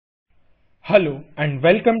Hello and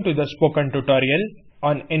welcome to the spoken tutorial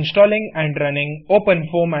on installing and running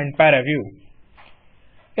OpenFOAM and Paraview.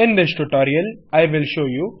 In this tutorial, I will show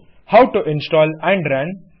you how to install and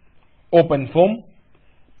run OpenFOAM,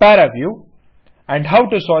 Paraview, and how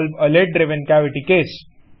to solve a late-driven cavity case.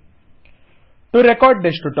 To record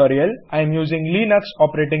this tutorial, I am using Linux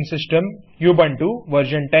operating system Ubuntu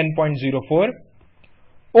version 10.04,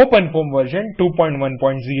 OpenFOAM version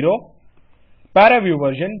 2.1.0, Paraview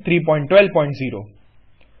version 3.12.0.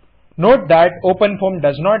 Note that OpenFOAM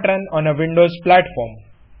does not run on a Windows platform.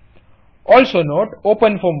 Also note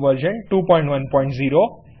OpenFOAM version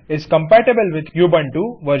 2.1.0 is compatible with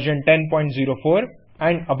Ubuntu version 10.04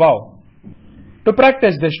 and above. To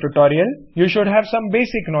practice this tutorial, you should have some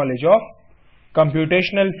basic knowledge of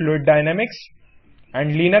computational fluid dynamics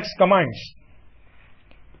and Linux commands.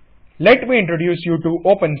 Let me introduce you to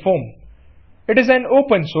OpenFOAM. It is an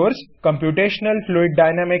open source computational fluid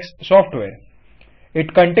dynamics software.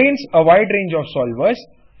 It contains a wide range of solvers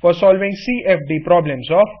for solving CFD problems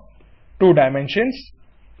of 2 dimensions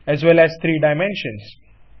as well as 3 dimensions.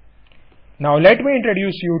 Now let me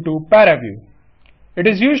introduce you to Paraview. It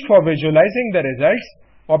is used for visualizing the results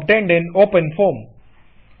obtained in OpenFOAM.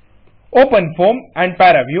 OpenFOAM and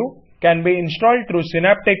Paraview can be installed through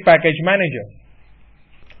Synaptic Package Manager.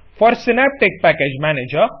 For Synaptic Package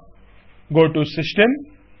Manager, go to System,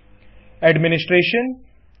 Administration,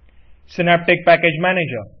 Synaptic Package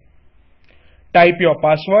Manager. Type your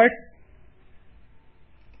password.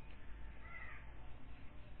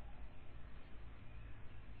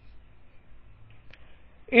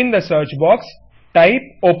 In the search box, type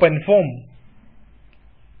OpenFOAM.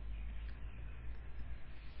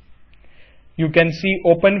 You can see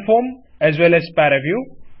OpenFOAM as well as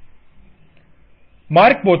Paraview.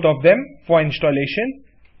 Mark both of them for installation.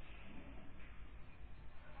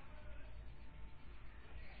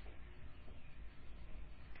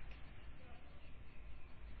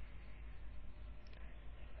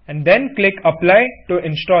 And then click Apply to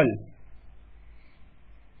install.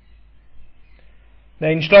 The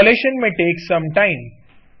installation may take some time.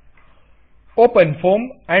 OpenFOAM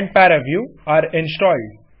and Paraview are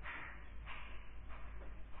installed.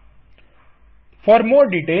 For more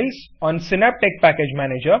details on Synaptic Package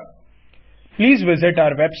Manager, please visit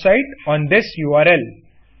our website on this URL.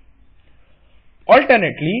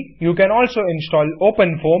 Alternately, you can also install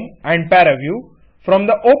OpenFOAM and Paraview from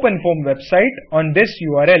the OpenFOAM website on this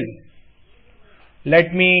URL.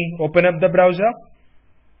 Let me open up the browser.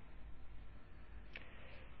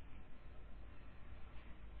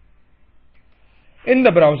 In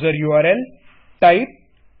the browser URL, type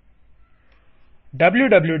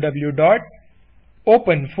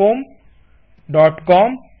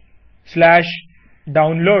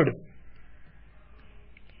www.openfoam.com/download.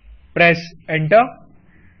 Press enter.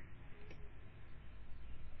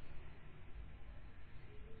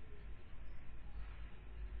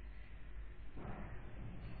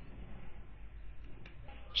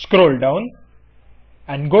 Scroll down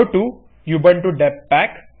and go to Ubuntu Deb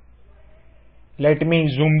Pack. Let me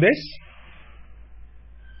zoom this.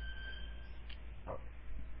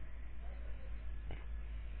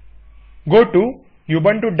 Go to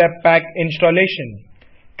Ubuntu Deb Pack installation.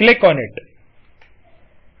 Click on it.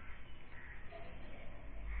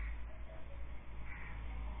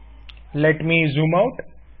 Let me zoom out.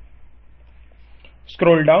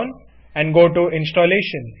 Scroll down and go to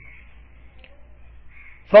installation.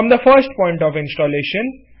 From the first point of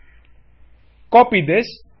installation, copy this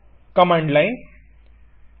command line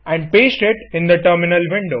and paste it in the terminal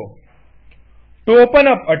window. To open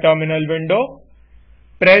up a terminal window,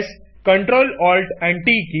 press Ctrl, Alt and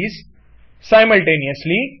T keys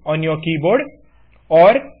simultaneously on your keyboard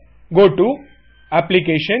or go to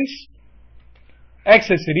Applications,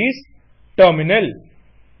 Accessories, Terminal.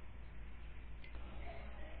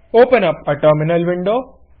 Open up a terminal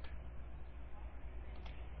window.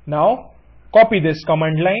 Now copy this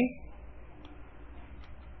command line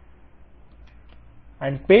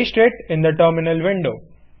and paste it in the terminal window.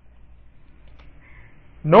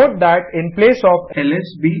 Note that in place of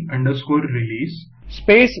lsb_release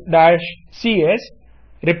space -cs,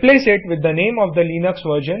 replace it with the name of the Linux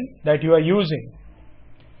version that you are using.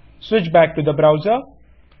 Switch back to the browser.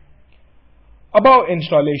 Above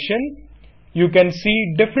installation, you can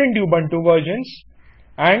see different Ubuntu versions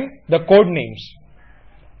and the code names.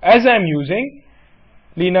 As I am using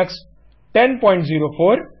Linux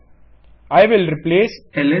 10.04, I will replace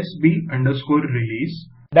lsb_release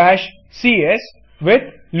 -cs with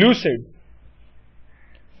Lucid.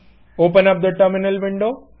 Open up the terminal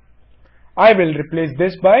window. I will replace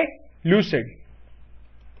this by Lucid.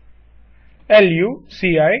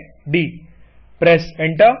 Lucid. Press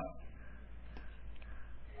enter.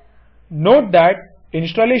 Note that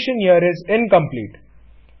installation here is incomplete.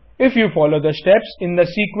 If you follow the steps in the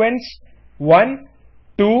sequence 1,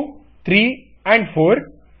 2, 3 and 4,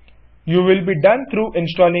 you will be done through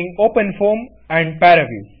installing OpenFOAM and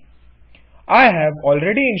Paraview. I have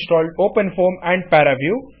already installed OpenFOAM and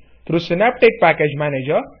Paraview through Synaptic Package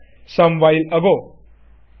Manager some while ago.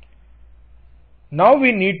 Now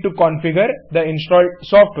we need to configure the installed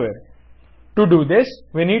software. To do this,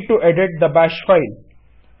 we need to edit the bash file.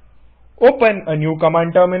 Open a new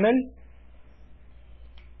command terminal.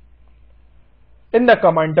 In the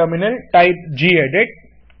command terminal, type gedit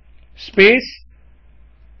space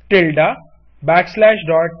tilde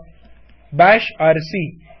 /dot /rc.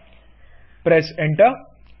 Press enter.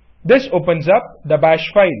 This opens up the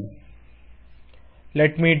bash file.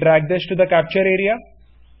 Let me drag this to the capture area.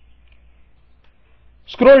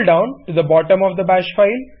 Scroll down to the bottom of the bash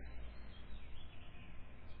file.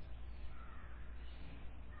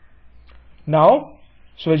 Now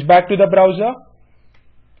switch back to the browser.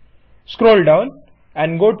 Scroll down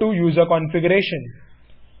and go to user configuration.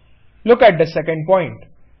 Look at the second point.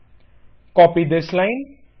 Copy this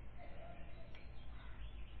line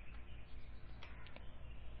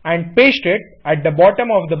and paste it at the bottom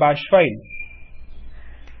of the bash file.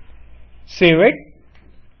 Save it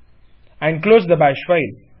and close the bash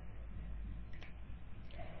file.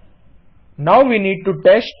 Now we need to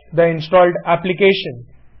test the installed application.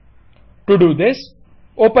 To do this,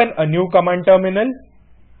 open a new command terminal.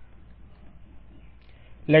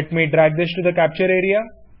 Let me drag this to the capture area.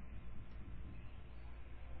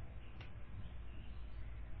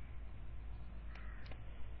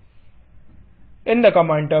 In the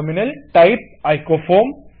command terminal, type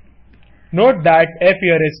icofoam. Note that F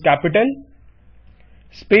here is capital.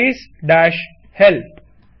 Space dash help.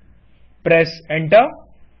 Press enter.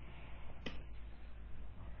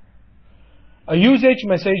 A usage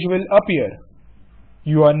message will appear.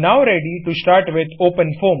 You are now ready to start with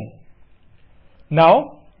OpenFOAM.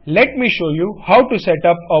 Now let me show you how to set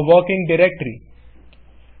up a working directory.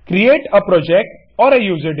 Create a project or a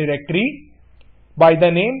user directory by the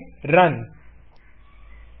name run.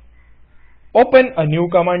 Open a new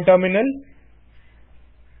command terminal.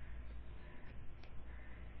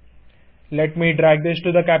 Let me drag this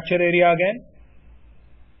to the capture area again.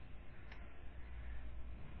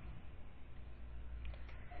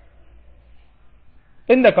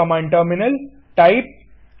 In the command terminal, type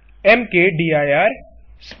mkdir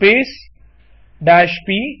space dash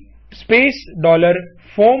p space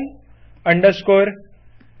 $foam underscore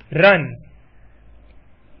run.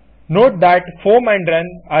 Note that foam and run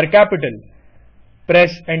are capital.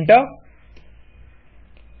 Press enter.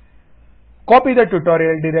 Copy the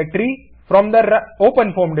tutorial directory from the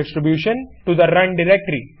OpenFOAM distribution to the run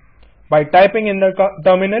directory by typing in the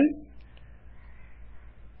terminal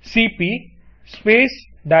cp space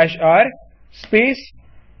dash r space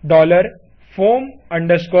 $foam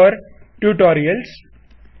underscore tutorials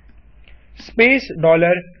space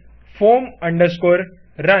 $foam underscore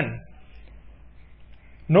run.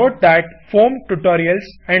 Note that foam tutorials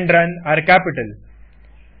and run are capital.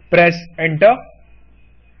 Press enter.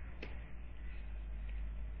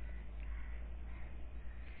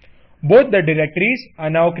 Both the directories are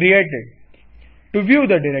now created. To view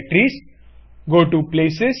the directories, go to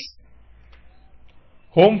Places,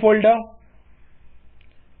 Home folder,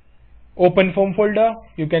 OpenFOAM folder.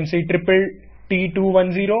 You can see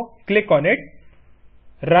T210. Click on it,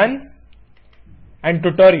 Run and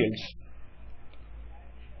Tutorials.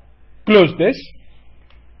 Close this.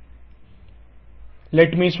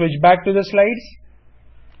 Let me switch back to the slides.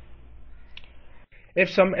 If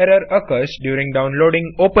some error occurs during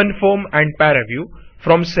downloading OpenFOAM and Paraview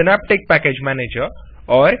from Synaptic Package Manager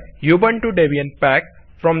or Ubuntu Debian Pack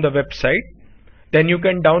from the website, then you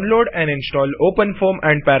can download and install OpenFOAM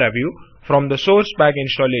and Paraview from the source pack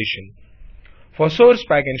installation. For source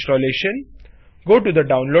pack installation, go to the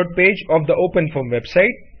download page of the OpenFOAM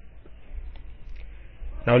website.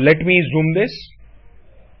 Now let me zoom this.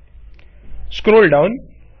 Scroll down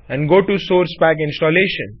and go to source pack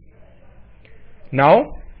installation.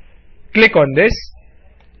 Now click on this.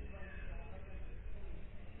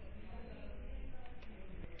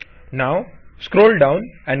 Now scroll down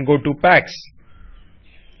and go to packs.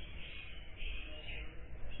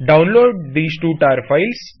 Download these two tar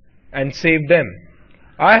files and save them.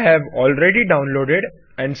 I have already downloaded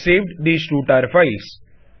and saved these two tar files.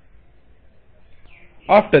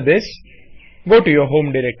 After this, go to your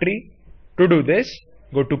home directory. To do this,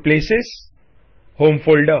 go to Places, Home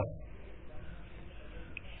folder.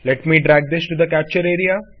 Let me drag this to the capture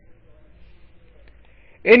area.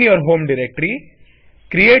 in your home directory,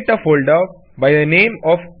 create a folder by a name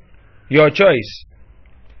of your choice.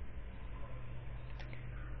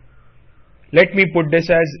 Let me put this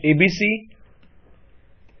as ABC.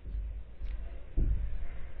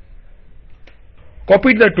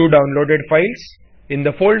 Copy the two downloaded files in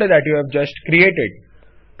the folder that you have just created.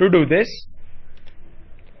 To do this,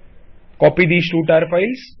 copy these two tar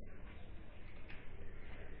files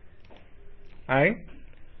and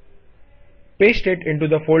paste it into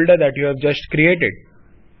the folder that you have just created.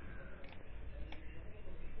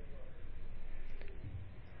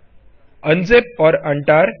 Unzip or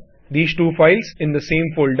untar these two files in the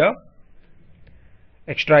same folder.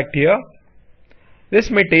 Extract here. This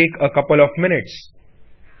may take a couple of minutes.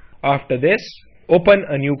 After this, open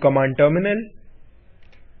a new command terminal.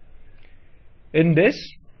 In this,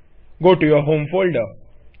 go to your home folder,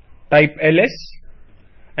 type ls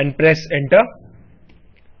and press enter.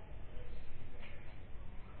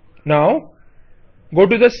 Now, go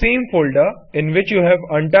to the same folder in which you have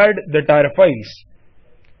untarred the tar files.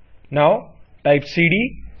 Now, type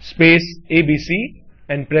cd space abc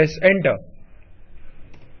and press enter.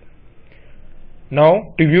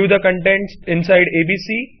 Now, to view the contents inside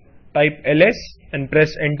abc, type ls and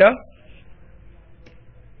press enter.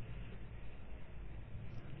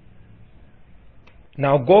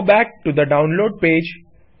 Now go back to the download page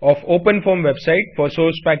of OpenFOAM website for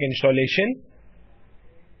source pack installation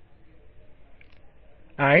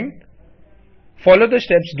and follow the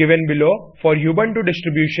steps given below for Ubuntu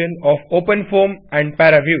distribution of OpenFOAM and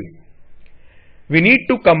Paraview. We need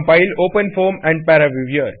to compile OpenFOAM and Paraview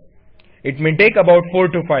here. It may take about 4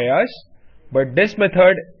 to 5 hours, but this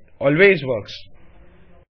method always works.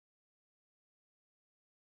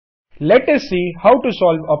 Let us see how to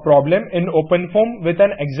solve a problem in OpenFOAM with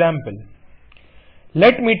an example.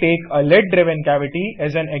 Let me take a lid-driven cavity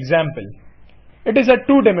as an example. It is a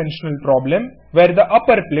two-dimensional problem where the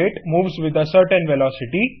upper plate moves with a certain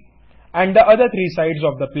velocity and the other three sides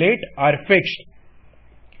of the plate are fixed.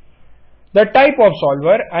 The type of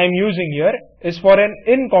solver I am using here is for an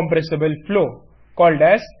incompressible flow called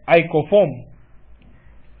as IcoFoam.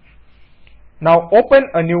 Now open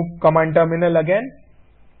a new command terminal again.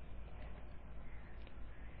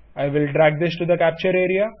 I will drag this to the capture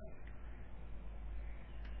area.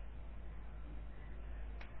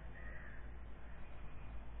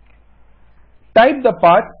 Type the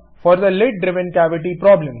path for the lid-driven cavity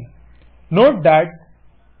problem. Note that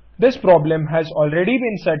this problem has already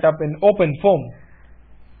been set up in OpenFOAM.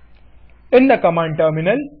 In the command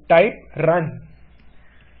terminal, type run.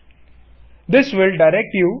 This will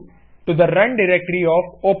direct you to the run directory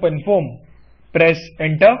of OpenFOAM. Press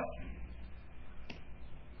enter.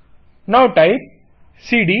 Now type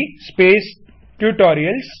cd space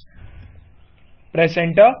tutorials. Press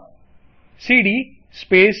enter. Cd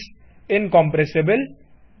space incompressible.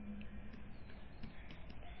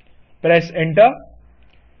 Press enter.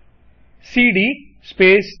 cd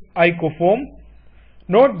space IcoFoam.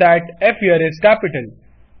 Note that F here is capital.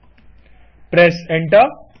 Press enter.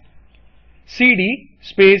 cd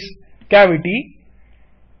space cavity.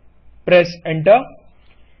 Press enter.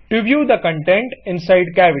 To view the content inside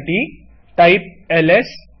cavity, type ls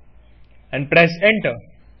and press enter.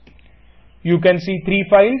 You can see three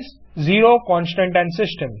files, 0, constant and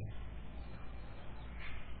system.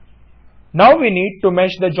 Now we need to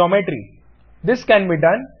mesh the geometry. This can be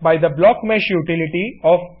done by the block mesh utility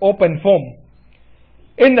of OpenFOAM.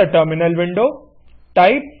 In the terminal window,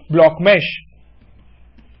 type block mesh.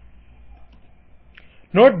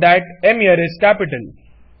 Note that M here is capital.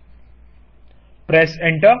 Press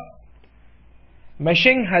enter.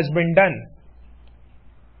 Meshing has been done.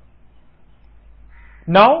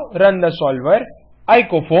 Now run the solver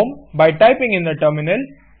IcoFoam by typing in the terminal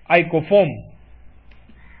IcoFoam.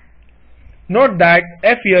 Note that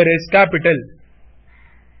F here is capital.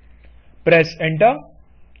 Press enter.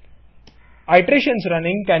 Iterations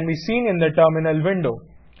running can be seen in the terminal window.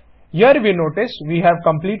 Here we notice we have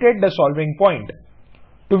completed the solving point.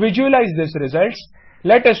 To visualize these results,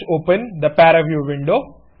 let us open the Paraview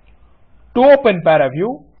window. To open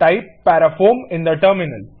Paraview, type parafoam in the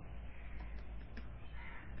terminal.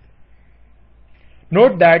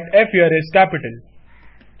 Note that F here is capital.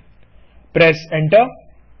 Press enter.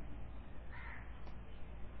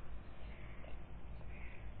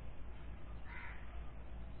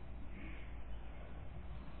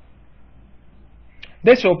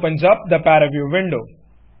 This opens up the Paraview window.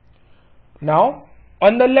 Now,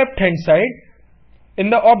 on the left hand side, in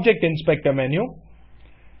the Object Inspector menu,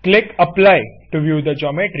 click Apply to view the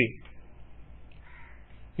geometry.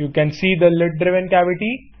 You can see the lid-driven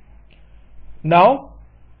cavity. Now,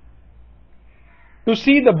 To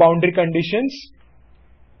see the boundary conditions,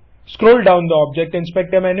 scroll down the Object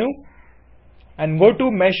Inspector menu and go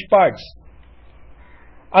to Mesh Parts.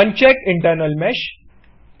 Uncheck Internal Mesh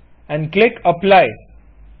and click Apply.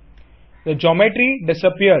 The geometry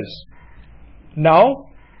disappears.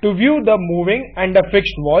 Now, to view the moving and the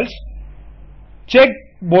fixed walls, check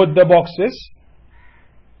both the boxes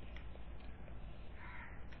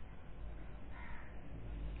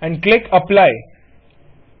and click Apply.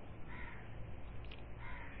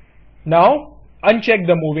 Now, uncheck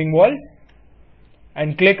the moving wall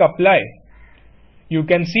and click Apply. You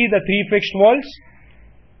can see the 3 fixed walls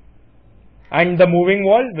and the moving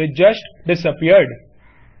wall which just disappeared.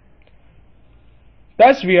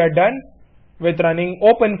 Thus we are done with running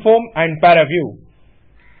OpenFOAM and Paraview.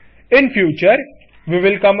 In future, we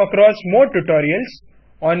will come across more tutorials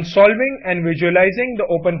on solving and visualizing the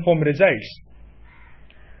OpenFOAM results.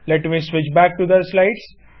 Let me switch back to the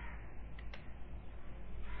slides.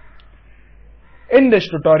 In this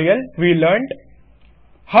tutorial, we learned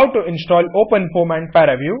how to install OpenFOAM and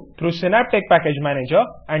Paraview through Synaptic Package Manager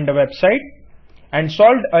and a website, and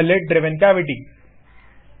solved a lid-driven cavity.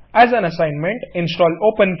 As an assignment, install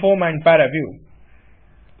OpenFOAM and Paraview.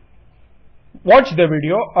 Watch the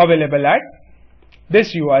video available at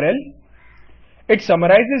this URL. It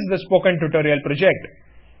summarizes the spoken tutorial project.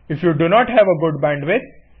 If you do not have a good bandwidth,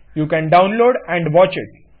 you can download and watch it.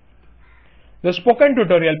 The Spoken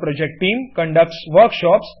Tutorial Project team conducts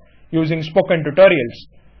workshops using spoken tutorials,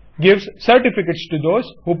 gives certificates to those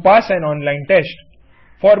who pass an online test.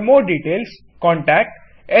 For more details, contact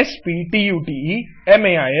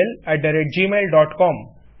sptutemail@gmail.com.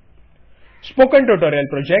 Spoken Tutorial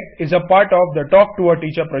Project is a part of the Talk to a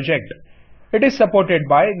Teacher project. It is supported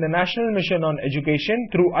by the National Mission on Education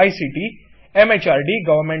through ICT, MHRD,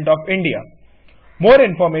 Government of India. More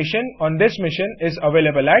information on this mission is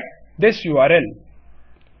available at this URL.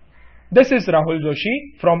 This is Rahul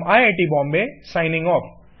Joshi from IIT Bombay signing off.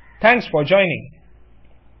 Thanks for joining.